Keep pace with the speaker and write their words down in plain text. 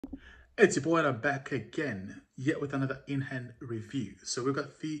It's your boy and I'm back again, yet with another in-hand review. So we've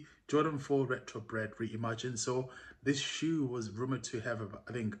got the Jordan 4 Retro Bred Reimagined. So this shoe was rumored to have,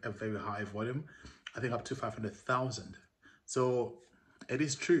 I think, a very high volume. I think up to 500,000. So it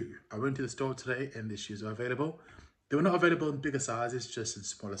is true. I went to the store today and the shoes are available. They were not available in bigger sizes, just in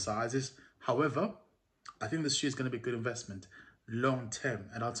smaller sizes. However, I think this shoe is going to be a good investment long term,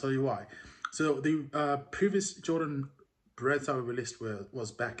 and I'll tell you why. So the previous Jordan Breds that were released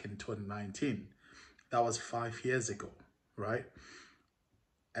was back in 2019. That was 5 years ago, right?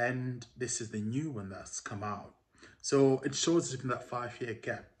 And this is the new one that's come out. So it shows there's been that 5 year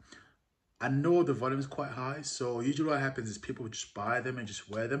gap. I know the volume is quite high, so usually what happens is people just buy them and just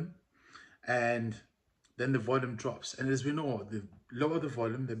wear them, and then the volume drops. And as we know, the lower the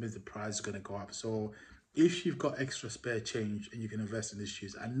volume, that means the price is going to go up. So if you've got extra spare change and you can invest in these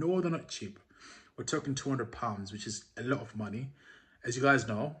shoes, I know they're not cheap. We're talking £200, which is a lot of money. As you guys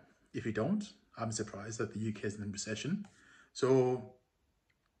know, if you don't, I'm surprised that the UK is in recession. So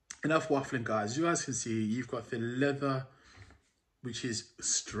enough waffling, guys. As you guys can see, you've got the leather, which is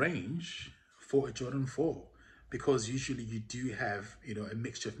strange for a Jordan 4, because usually you do have, a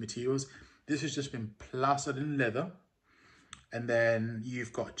mixture of materials. This has just been plastered in leather. And then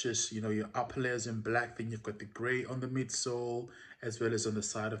you've got just, your upper layers in black. Then you've got the gray on the midsole, as well as on the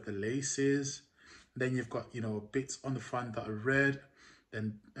side of the laces. Then you've got, bits on the front that are red.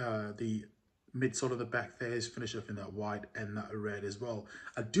 Then the midsole of the back there is finished off in that white and that red as well.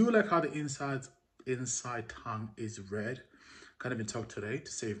 I do like how the inside tongue is red. Kind of been talked today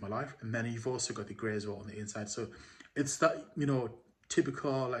to save my life. And then you've also got the gray as well on the inside. So it's that,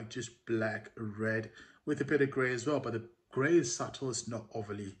 typical, like just black, red with a bit of gray as well. But the gray is subtle. It's not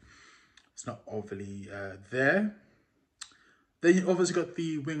overly there. Then you obviously got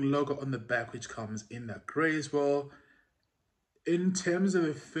the wing logo on the back, which comes in that gray as well. In terms of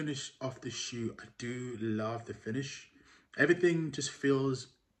the finish of the shoe, I do love the finish. Everything just feels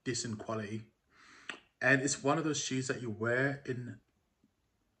decent quality. And it's one of those shoes that you wear in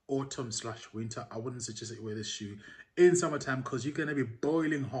autumn/winter. I wouldn't suggest that you wear this shoe in summertime because you're going to be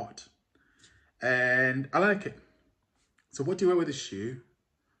boiling hot. And I like it. So what do you wear with this shoe?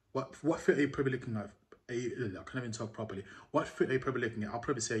 What fit are you probably looking at? I can't even talk properly. What fit are you probably looking at? I'll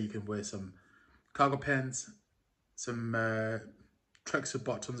probably say you can wear some cargo pants, some tracksuit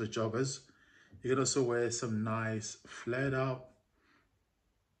bottoms or joggers. You can also wear some nice flared out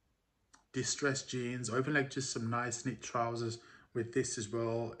distressed jeans, or even like just some nice knit trousers with this as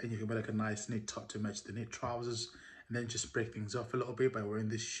well. And you can wear like a nice knit top to match the knit trousers, and then just break things off a little bit by wearing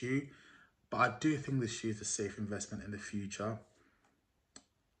this shoe. But I do think this shoe is a safe investment in the future.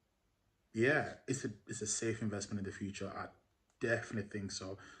 Yeah, it's a safe investment in the future. I definitely think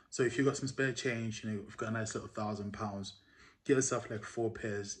so. So if you've got some spare change, you've got a nice little £1,000, get yourself like 4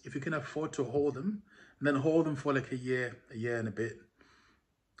 pairs. If you can afford to hold them, and then hold them for like a year and a bit,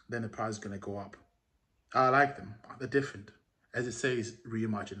 then the price is going to go up. I like them. They're different. As it says,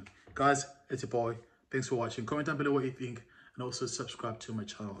 reimagined. Guys, it's your boy. Thanks for watching. Comment down below what you think, and also subscribe to my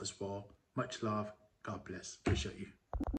channel as well. Much love. God bless. Appreciate you.